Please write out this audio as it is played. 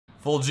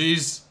Full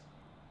G's.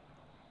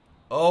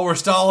 Oh, we're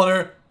stalling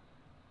her.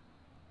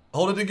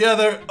 Hold it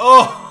together.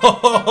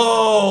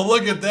 Oh,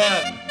 look at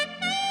that.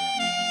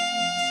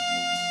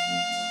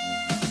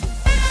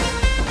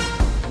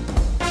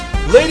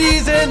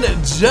 Ladies and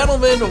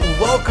gentlemen,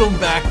 welcome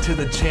back to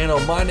the channel.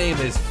 My name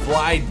is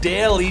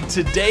PhlyDaily.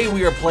 Today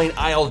we are playing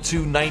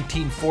IL-2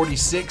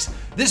 1946.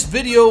 This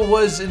video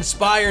was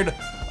inspired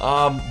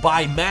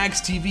by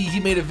Max TV.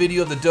 He made a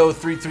video of the Doe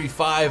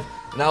 335,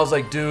 and I was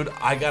like, dude,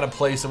 I gotta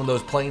play some of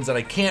those planes that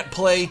I can't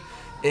play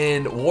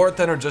in War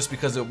Thunder just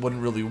because it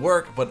wouldn't really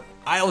work. But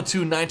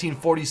IL-2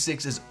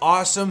 1946 is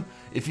awesome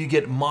if you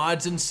get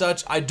mods and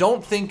such. I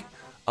don't think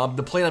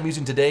the plane I'm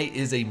using today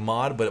is a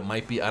mod, but it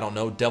might be, I don't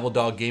know. Devil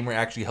Dog Gamer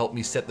actually helped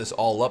me set this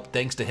all up,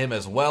 thanks to him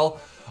as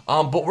well.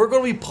 But we're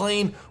going to be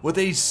playing with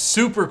a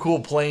super cool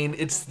plane.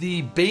 It's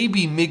the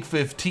baby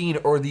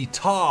MiG-15, or the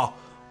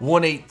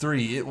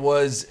TA-183. It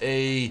was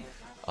a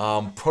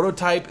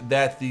prototype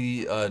that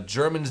the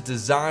Germans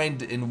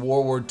designed in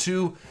World War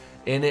II,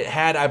 and it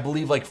had, I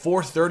believe, like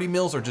 4 30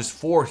 mils, or just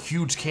 4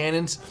 huge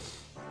cannons.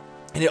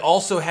 And it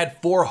also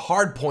had 4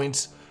 hard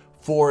points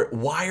for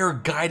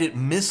wire-guided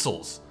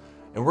missiles.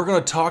 And we're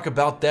gonna talk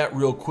about that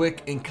real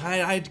quick. And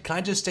can I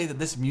just say that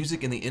this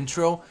music in the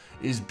intro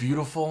is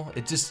beautiful?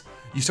 It just,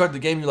 you start the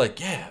game, you're like,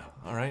 yeah,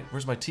 all right,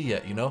 where's my tea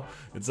at, you know?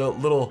 It's a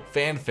little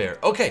fanfare.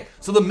 Okay,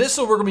 so the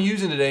missile we're gonna be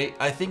using today,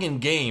 I think in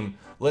game,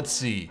 let's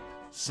see,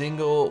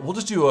 single, we'll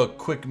just do a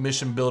quick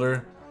mission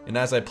builder. And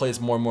as I play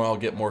this more and more, I'll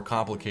get more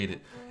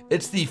complicated.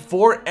 It's the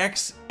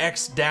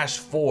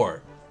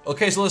 4XX-4.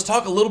 Okay, so let's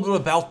talk a little bit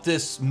about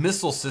this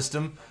missile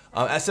system.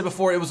 As I said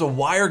before, it was a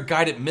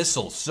wire-guided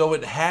missile. So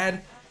it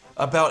had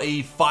about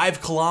a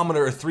 5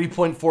 kilometer or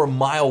 3.4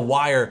 mile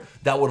wire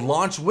that would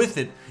launch with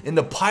it, and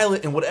the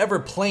pilot in whatever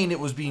plane it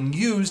was being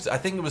used, I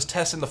think it was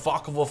testing the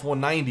Focke-Wulf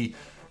 190,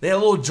 they had a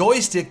little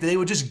joystick that they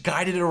would just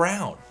guide it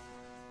around.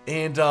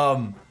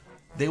 And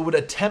they would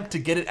attempt to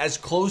get it as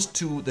close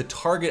to the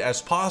target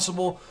as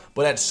possible,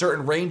 but at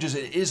certain ranges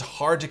it is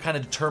hard to kind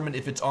of determine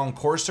if it's on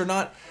course or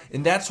not.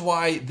 And that's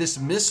why this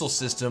missile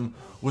system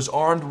was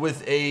armed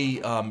with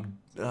a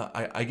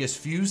I guess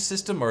fuse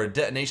system, or a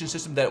detonation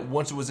system, that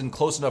once it was in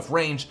close enough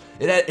range,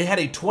 it had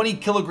a 20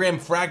 kilogram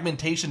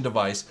fragmentation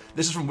device.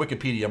 This is from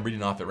Wikipedia, I'm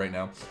reading off it right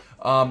now.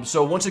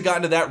 So once it got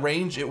into that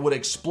range, it would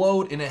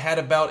explode, and it had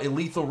about a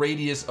lethal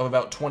radius of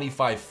about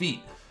 25 feet.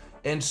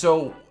 And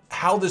so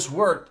how this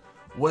worked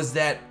was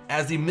that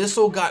as the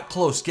missile got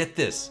close, get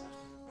this,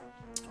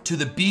 to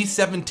the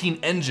B-17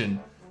 engine,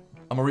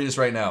 I'm gonna read this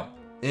right now,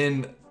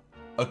 in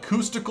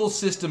acoustical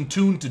system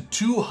tuned to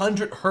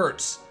 200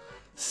 hertz,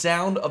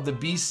 sound of the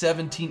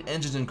B-17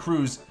 engines and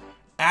crews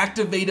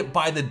activated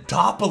by the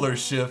Doppler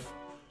shift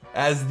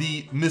as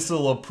the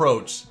missile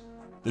approached.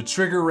 The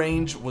trigger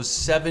range was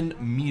 7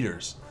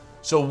 meters.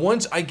 So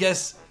once, I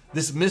guess,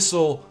 this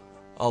missile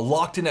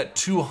locked in at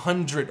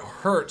 200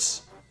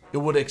 hertz, it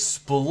would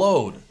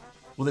explode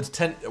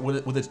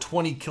with its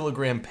 20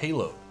 kilogram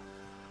payload.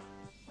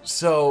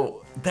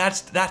 So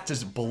that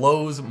just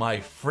blows my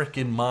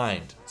freaking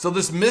mind. So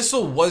this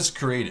missile was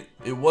created.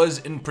 It was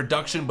in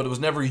production, but it was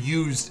never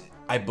used,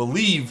 I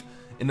believe,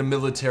 in a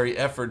military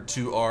effort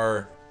to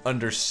our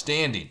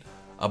understanding.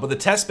 But the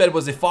test bed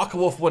was a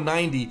Focke-Wulf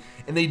 190,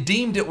 and they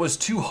deemed it was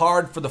too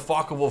hard for the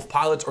Focke-Wulf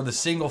pilots, or the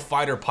single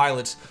fighter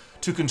pilots,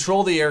 to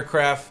control the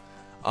aircraft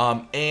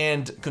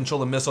and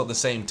control the missile at the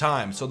same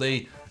time. So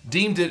they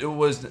deemed it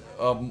was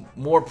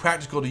more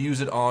practical to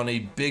use it on a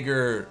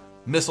bigger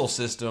missile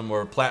system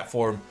or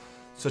platform,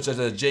 such as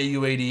a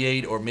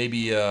Ju-88, or maybe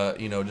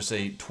you know, just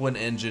a twin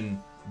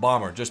engine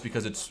bomber, just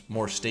because it's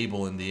more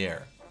stable in the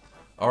air.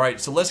 All right,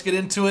 so let's get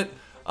into it.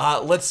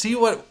 Let's see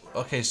what,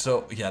 okay,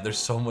 so yeah, there's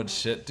so much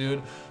shit,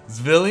 dude.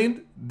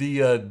 Zwilling,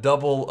 the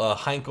double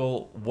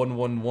Heinkel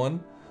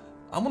 111.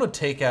 I'm gonna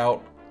take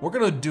out, we're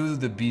gonna do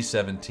the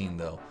B-17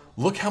 though.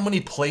 Look how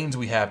many planes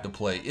we have to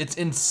play. It's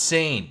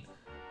insane.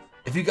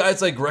 If you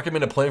guys like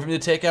recommend a plane for me to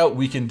take out,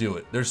 we can do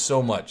it. There's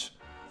so much.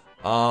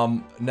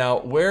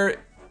 Now,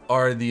 where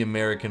are the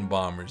American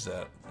bombers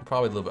at?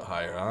 Probably a little bit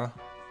higher, huh?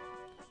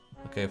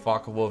 Okay,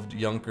 Focke-Wulf,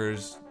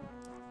 Junkers,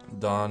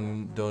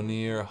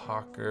 Donier,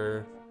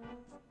 Hawker,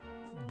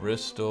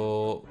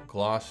 Bristol,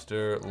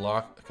 Gloucester,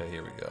 okay,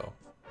 here we go.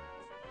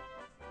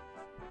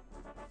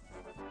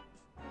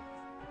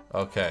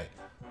 Okay,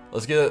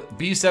 let's get a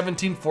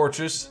B-17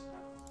 Fortress.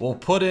 We'll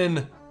put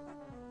in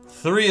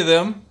 3 of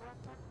them.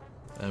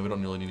 And we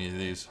don't really need any of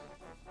these.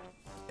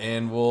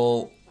 And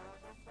we'll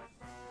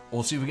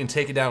see if we can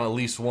take it down at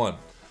least one.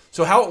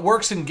 So how it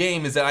works in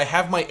game is that I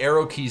have my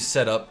arrow keys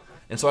set up,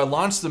 and so I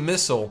launch the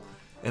missile,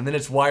 and then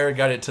it's wire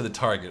guided to the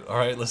target. All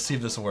right, let's see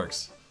if this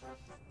works.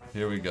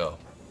 Here we go.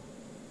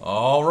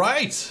 All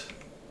right,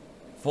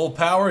 full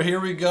power, here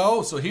we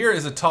go. So here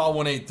is a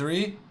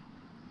TA-183.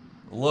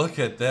 Look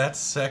at that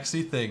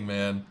sexy thing,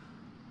 man.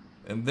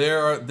 And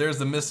there's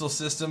the missile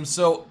system.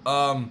 So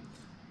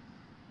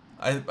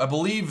I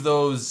believe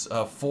those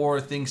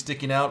 4 things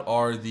sticking out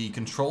are the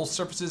control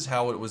surfaces,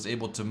 how it was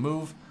able to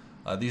move.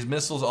 These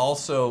missiles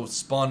also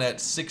spun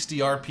at 60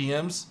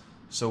 RPMs,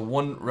 So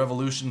 1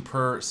 revolution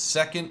per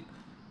second.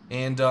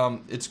 And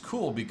it's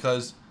cool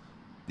because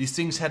these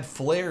things had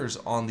flares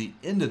on the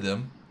end of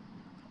them.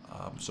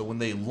 So when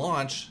they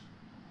launch,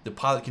 the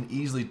pilot can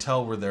easily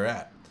tell where they're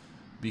at.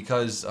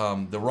 Because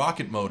the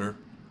rocket motor,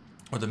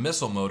 or the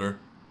missile motor,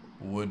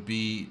 would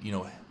be, you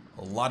know,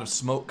 a lot of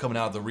smoke coming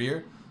out of the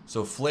rear.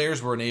 So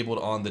flares were enabled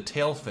on the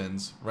tail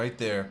fins right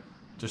there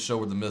to show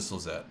where the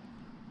missile's at.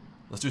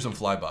 Let's do some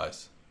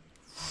flybys.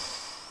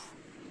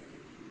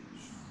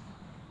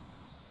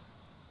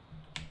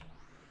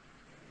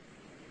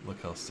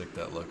 Look how sick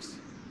that looks.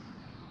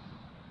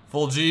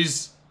 Full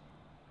G's.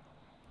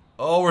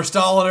 Oh, we're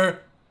stalling her.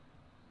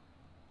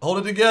 Hold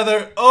it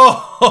together.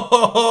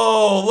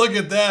 Oh, look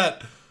at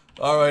that.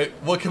 All right,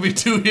 what can we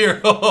do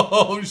here?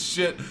 Oh,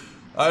 shit.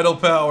 Idle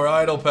power,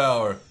 idle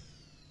power.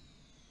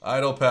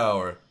 Idle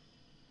power.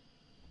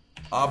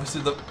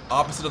 Opposite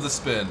of the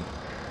spin.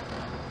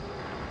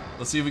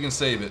 Let's see if we can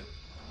save it.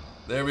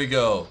 There we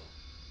go.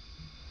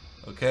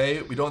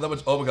 Okay, we don't have that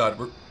much. Oh my god.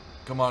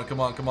 Come on, come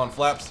on, come on.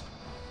 Flaps.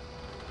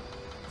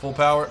 Full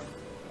power.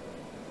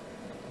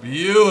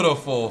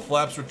 Beautiful.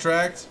 Flaps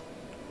retract.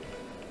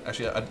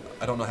 Actually,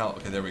 I don't know how.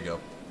 Okay, there we go.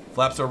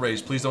 Flaps are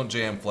raised. Please don't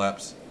jam,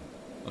 flaps.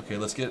 Okay,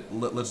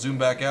 let's zoom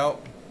back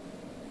out.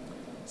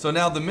 So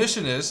now the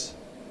mission is,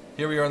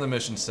 here we are on the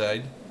mission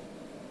side.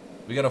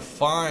 We gotta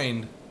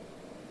find.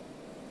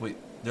 Wait,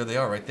 there they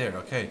are, right there.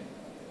 Okay,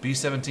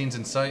 B-17's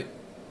in sight.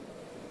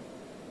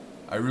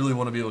 I really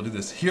want to be able to do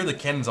this. Here are the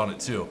cannons on it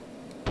too.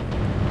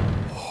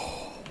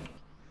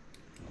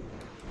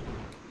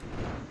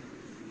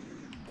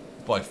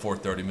 Probably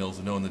 430 mils,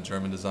 knowing the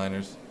German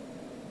designers.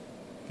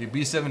 Okay,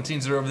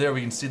 B-17s are over there.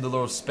 We can see the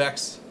little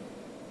specks.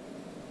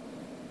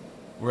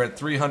 We're at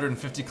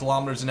 350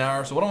 kilometers an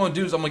hour. So what I'm going to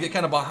do is I'm going to get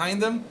kind of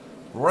behind them,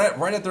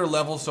 right at their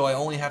level, so I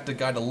only have to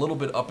guide a little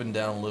bit up and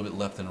down, a little bit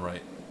left and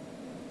right.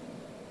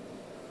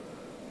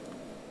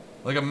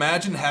 Like,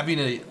 imagine having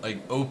a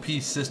OP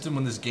system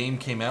when this game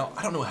came out.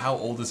 I don't know how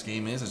old this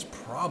game is. It's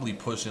probably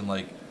pushing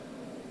like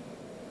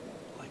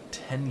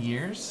 10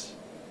 years?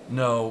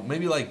 No,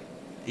 maybe like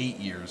 8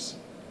 years.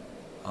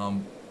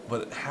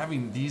 But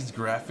having these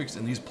graphics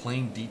and these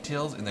plane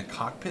details in the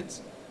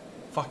cockpits,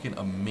 fucking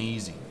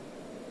amazing.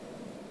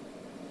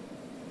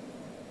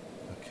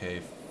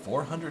 Okay,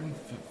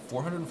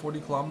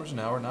 440 kilometers an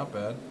hour, not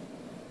bad.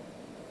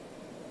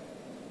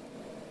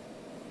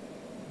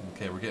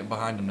 Okay, we're getting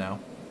behind them now.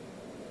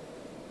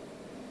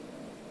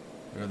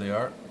 There they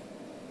are.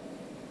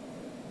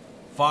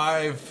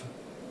 5,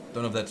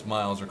 don't know if that's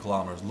miles or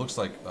kilometers. Looks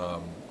like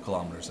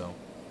kilometers though.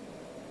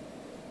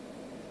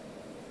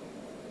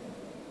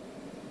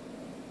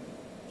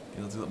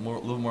 Okay, let's do a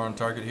little more on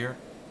target here.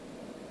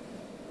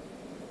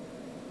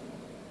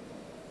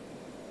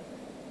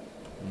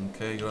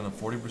 Okay, go down to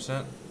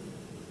 40%.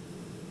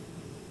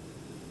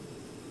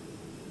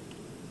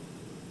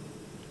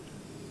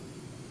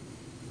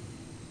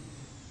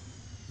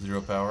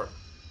 Zero power.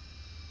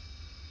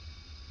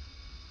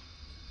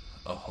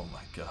 Oh my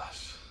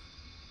gosh.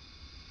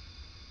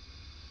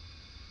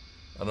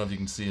 I don't know if you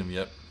can see him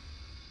yet.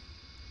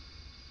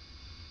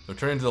 They're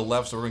turning to the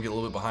left, so we're gonna get a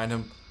little bit behind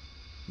him.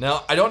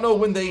 Now, I don't know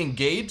when they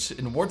engage.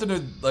 In War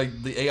Thunder,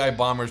 like, the AI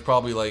bombers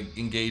probably, like,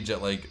 engage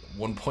at, like,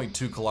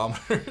 1.2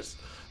 kilometers.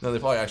 No, they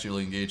probably actually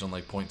really engage on,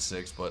 like,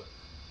 0.6, but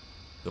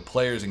the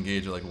players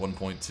engage at, like,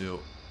 1.2. A little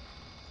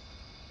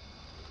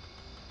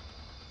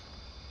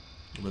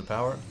bit of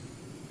power.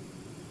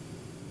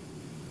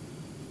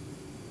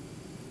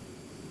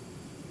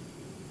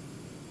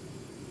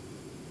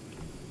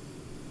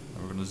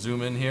 And we're going to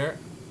zoom in here.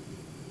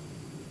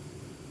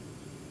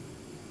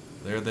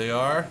 There they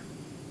are.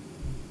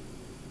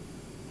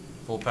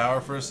 Full power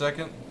for a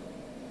second.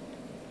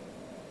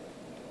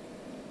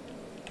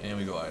 And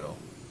we go idle.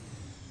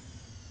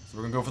 So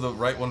we're going to go for the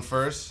right one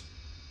first.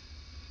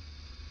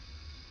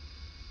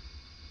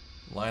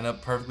 Line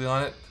up perfectly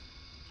on it.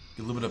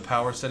 Get a little bit of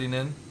power setting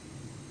in.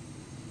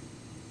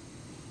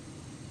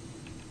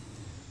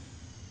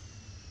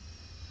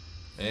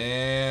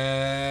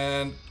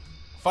 And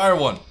fire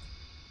one.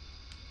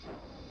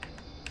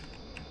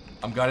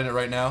 I'm guiding it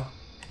right now.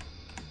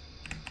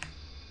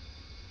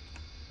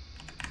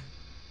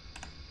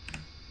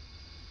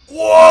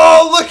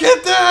 Whoa, look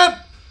at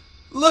that!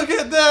 Look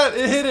at that!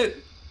 It hit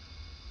it!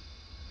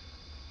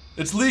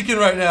 It's leaking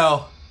right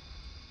now.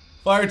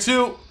 Fire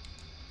two.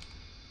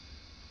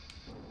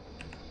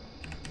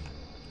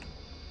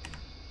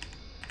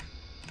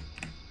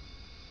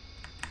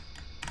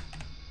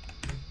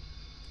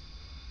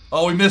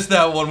 Oh, we missed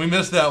that one. We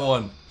missed that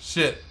one.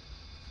 Shit.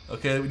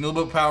 Okay, we need a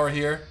little bit of power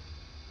here.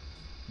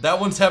 That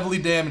one's heavily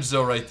damaged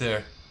though right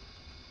there.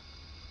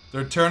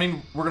 They're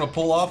turning. We're going to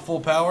pull off full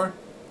power.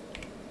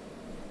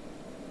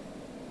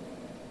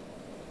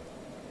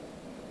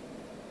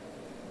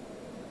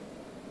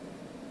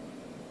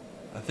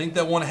 I think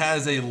that one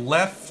has a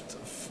left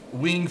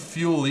wing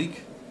fuel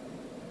leak.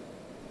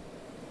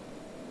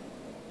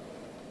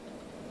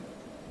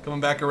 Coming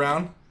back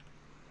around.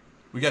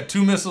 We got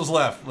 2 missiles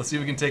left. Let's see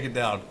if we can take it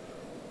down.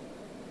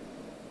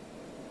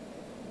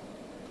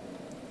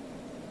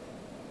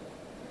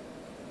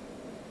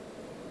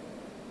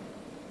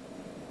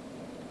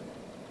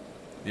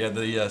 Yeah,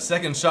 the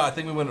second shot, I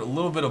think we went a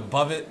little bit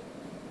above it.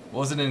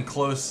 Wasn't in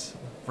close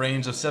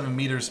range of 7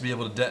 meters to be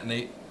able to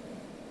detonate.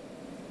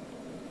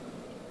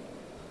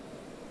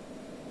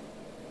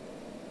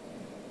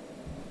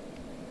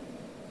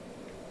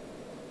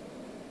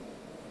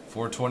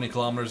 .420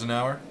 kilometers an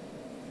hour.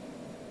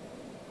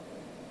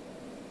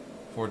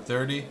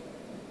 430.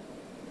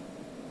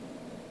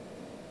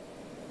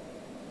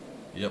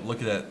 Yep,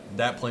 look at that.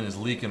 That plane is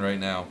leaking right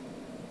now.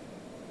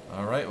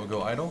 Alright, we'll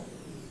go idle.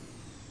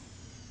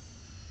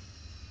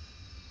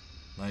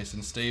 Nice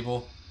and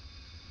stable.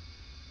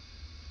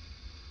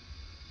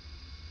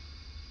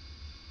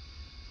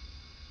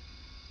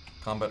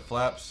 Combat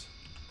flaps.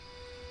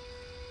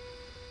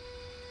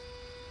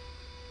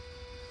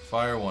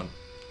 Fire one.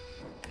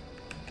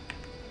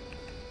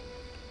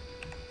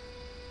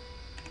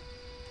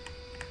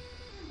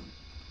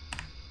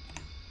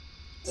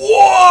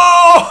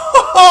 Whoa!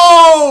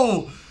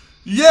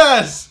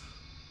 Yes!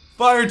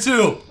 Fire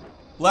two.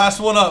 Last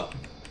one up.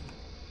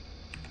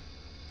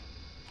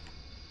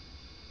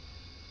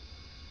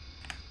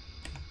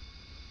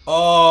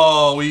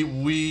 Oh,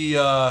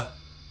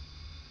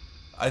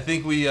 I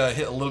think we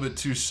hit a little bit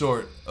too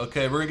short.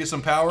 Okay, we're gonna get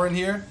some power in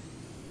here,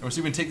 and we'll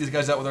see if we can take these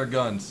guys out with our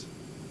guns.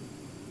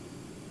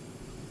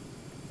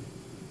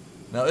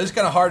 Now, it's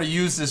kind of hard to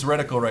use this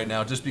reticle right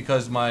now, just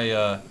because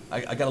my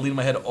I gotta lean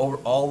my head over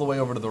all the way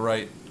over to the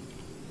right.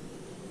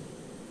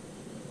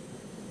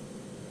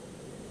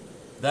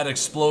 That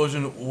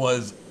explosion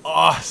was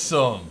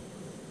awesome.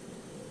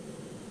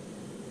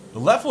 The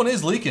left one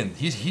is leaking.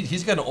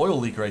 He's got an oil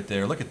leak right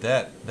there. Look at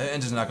that. That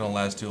engine's not gonna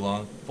last too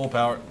long. Full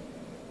power.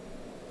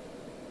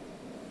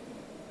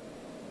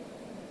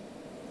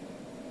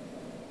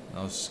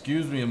 Now,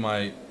 excuse me in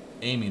my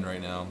aiming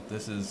right now.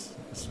 This is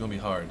gonna be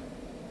hard.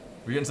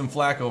 We're getting some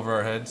flak over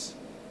our heads.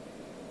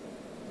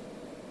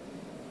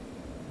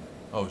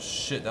 Oh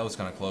shit, that was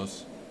kind of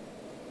close.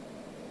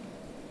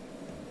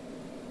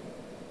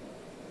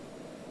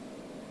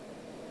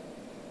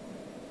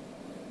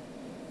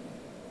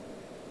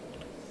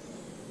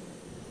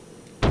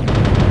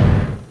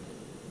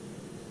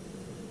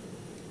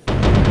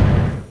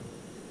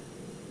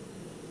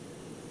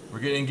 We're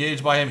getting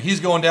engaged by him. He's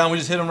going down. We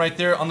just hit him right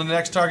there on the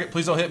next target.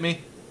 Please don't hit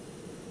me.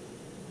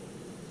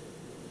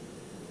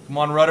 Come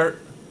on, rudder.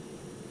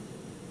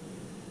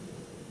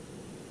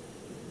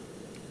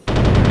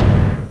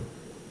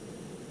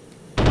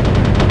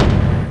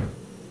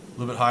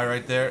 A little bit high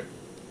right there.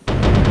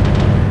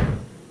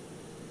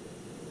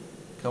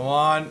 Come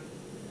on.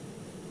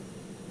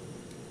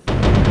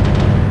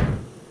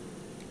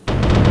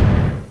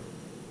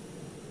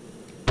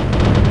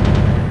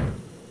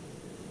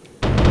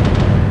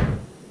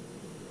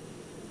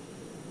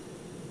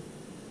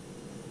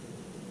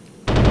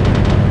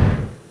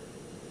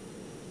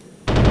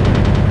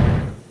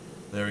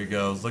 There he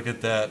goes. Look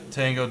at that.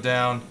 Tango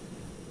down.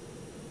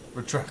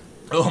 Retract.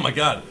 Oh my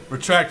god.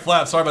 Retract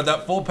flap. Sorry about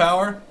that. Full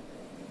power.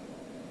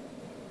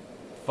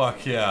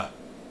 Fuck yeah.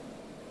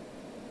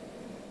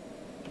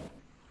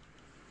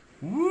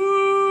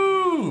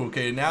 Woo!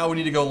 Okay, now we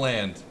need to go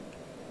land.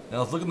 Now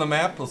let's look at the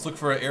map. Let's look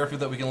for an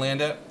airfield that we can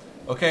land at.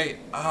 Okay,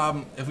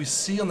 if we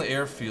see on the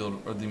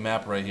airfield, or the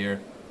map right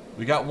here,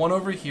 we got one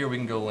over here we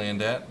can go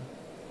land at.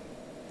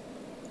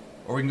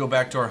 Or we can go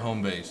back to our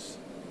home base.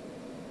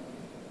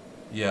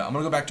 Yeah, I'm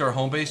gonna go back to our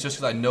home base just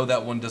because I know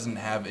that one doesn't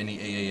have any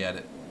AA at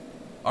it.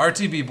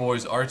 RTB,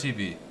 boys,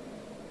 RTB.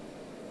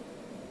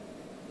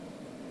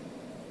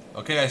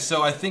 Okay,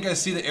 so I think I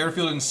see the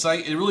airfield in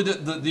sight. It really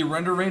the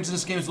render range in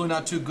this game is really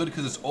not too good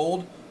because it's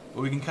old,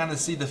 but we can kind of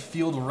see the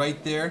field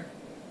right there.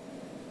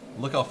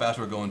 Look how fast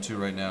we're going to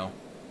right now.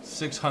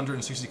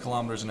 660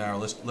 kilometers an hour.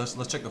 Let's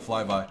check the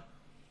flyby.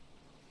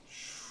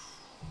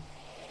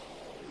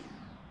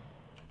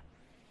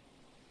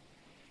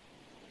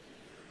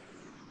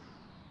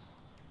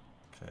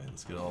 Okay,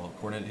 let's get all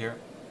coordinated here.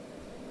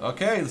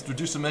 Okay, let's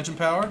reduce some engine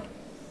power.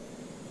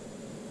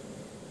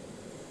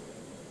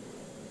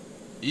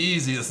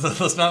 Easy.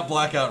 Let's not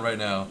black out right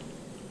now.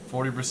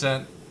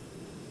 40%.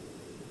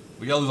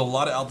 We gotta lose a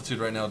lot of altitude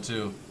right now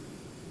too.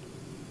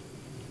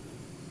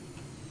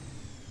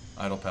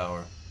 Idle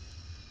power.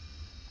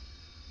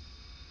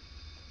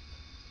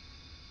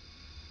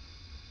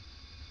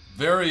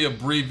 Very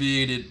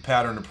abbreviated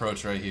pattern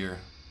approach right here.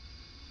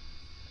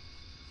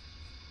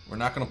 We're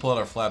not gonna pull out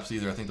our flaps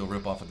either. I think they'll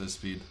rip off at this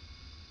speed.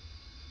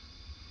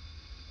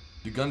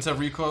 Do guns have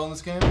recoil in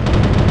this game?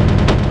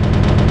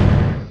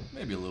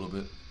 Maybe a little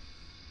bit.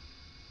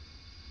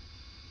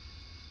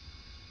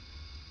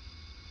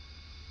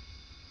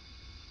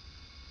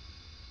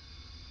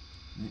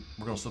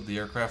 We're going to slip the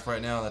aircraft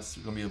right now. That's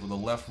going to be with a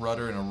left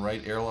rudder and a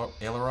right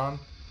aileron.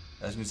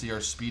 As you can see, our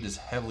speed is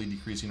heavily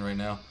decreasing right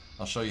now.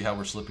 I'll show you how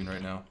we're slipping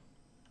right now.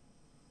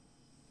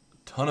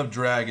 A ton of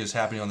drag is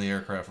happening on the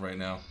aircraft right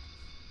now.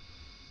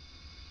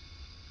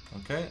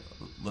 Okay,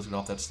 let's get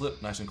off that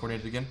slip. Nice and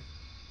coordinated again.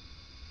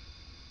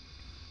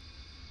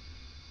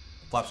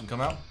 Flaps can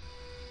come out.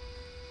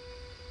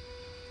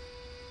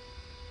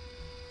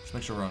 Just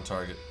make sure we're on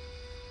target.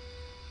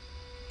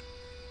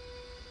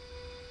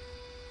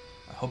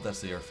 I hope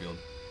that's the airfield.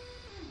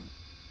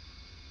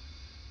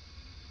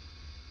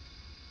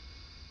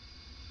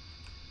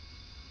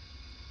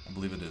 I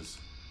believe it is.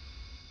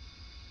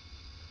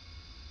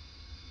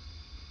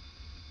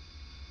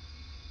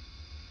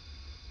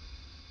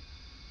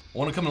 I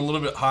want to come in a little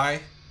bit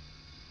high,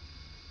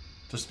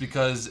 just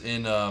because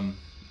in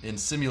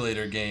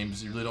simulator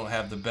games you really don't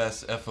have the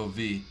best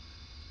FOV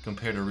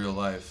compared to real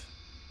life.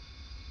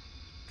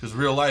 Because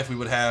real life we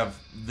would have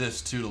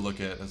this too to look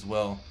at as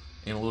well,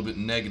 and a little bit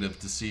negative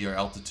to see our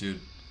altitude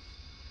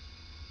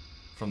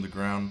from the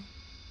ground.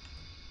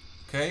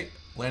 Okay,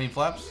 landing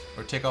flaps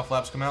or takeoff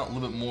flaps come out, a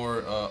little bit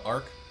more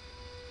arc.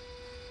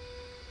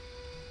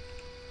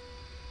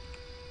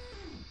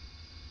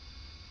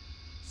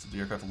 So the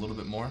aircraft a little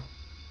bit more.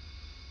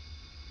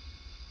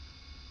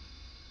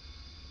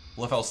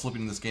 Love how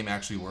slipping in this game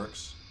actually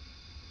works.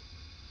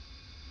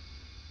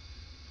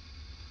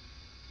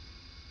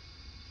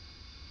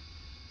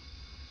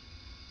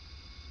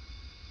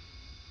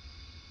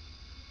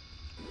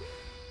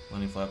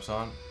 Landing flaps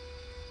on.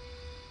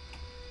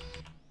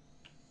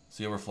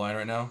 See how we're flying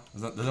right now?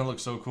 Doesn't that look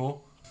so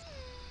cool?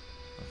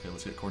 Okay,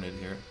 let's get coordinated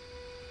here.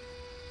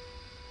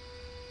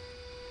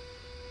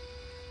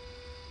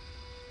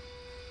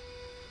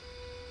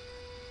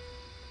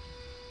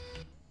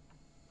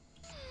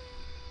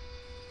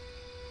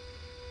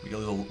 We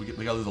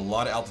gotta lose a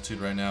lot of altitude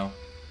right now.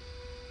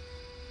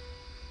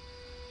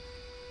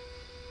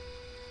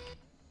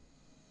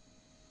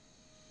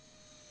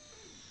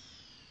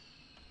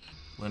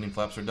 Landing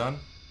flaps are done.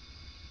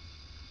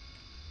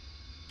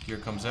 Gear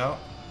comes out.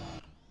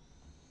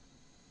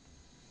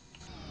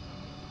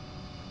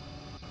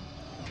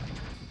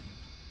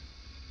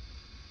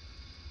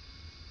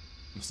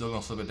 I'm still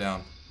gonna slip it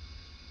down.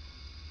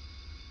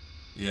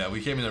 Yeah,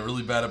 we came in a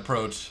really bad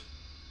approach.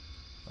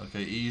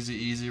 Okay, easy,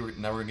 easy.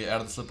 Now we're gonna get out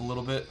of the slip a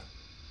little bit.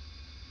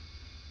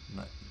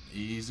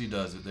 Easy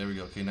does it. There we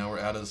go. Okay, now we're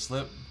out of the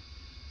slip.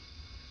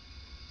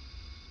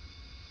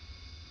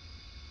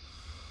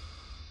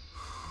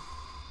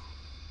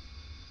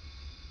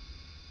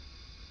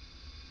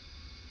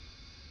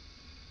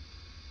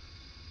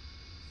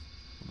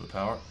 A little bit of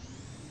power.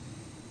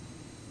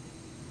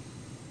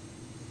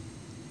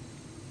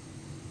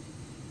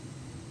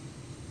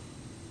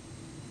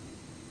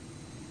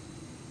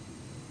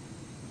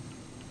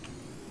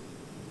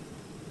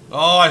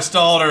 Oh, I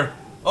stalled her.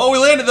 Oh, we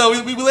landed though.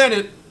 We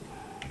landed.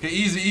 Okay,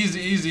 easy, easy,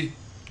 easy.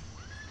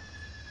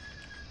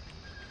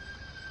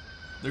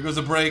 There goes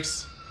the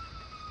brakes.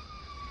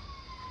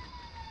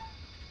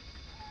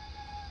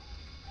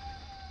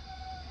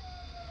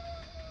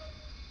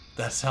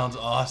 That sounds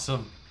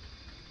awesome.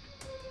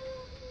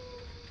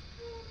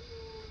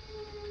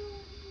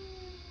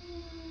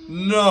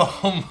 No,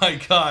 oh my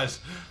gosh.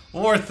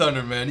 War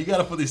Thunder, man. You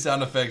gotta put these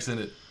sound effects in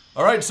it.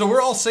 Alright, so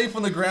we're all safe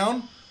on the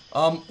ground.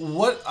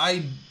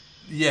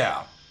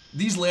 Yeah.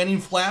 These landing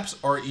flaps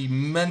are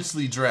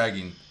immensely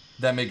dragging.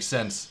 That makes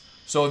sense.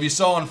 So if you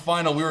saw on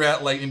final, we were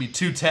at like maybe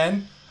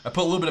 210. I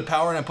put a little bit of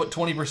power and I put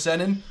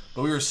 20% in,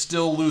 but we were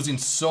still losing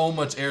so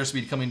much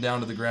airspeed coming down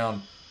to the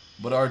ground.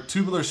 But our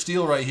tubular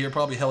steel right here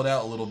probably held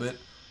out a little bit.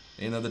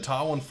 And the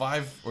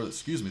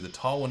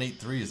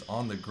TA-183 is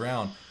on the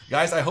ground.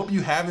 Guys, I hope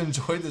you have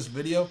enjoyed this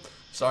video.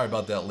 Sorry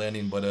about that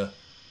landing, but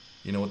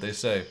you know what they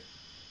say.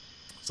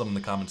 Some in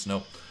the comments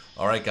know.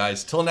 Alright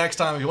guys, till next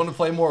time, if you want to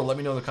play more, let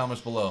me know in the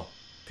comments below.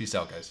 Peace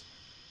out, guys.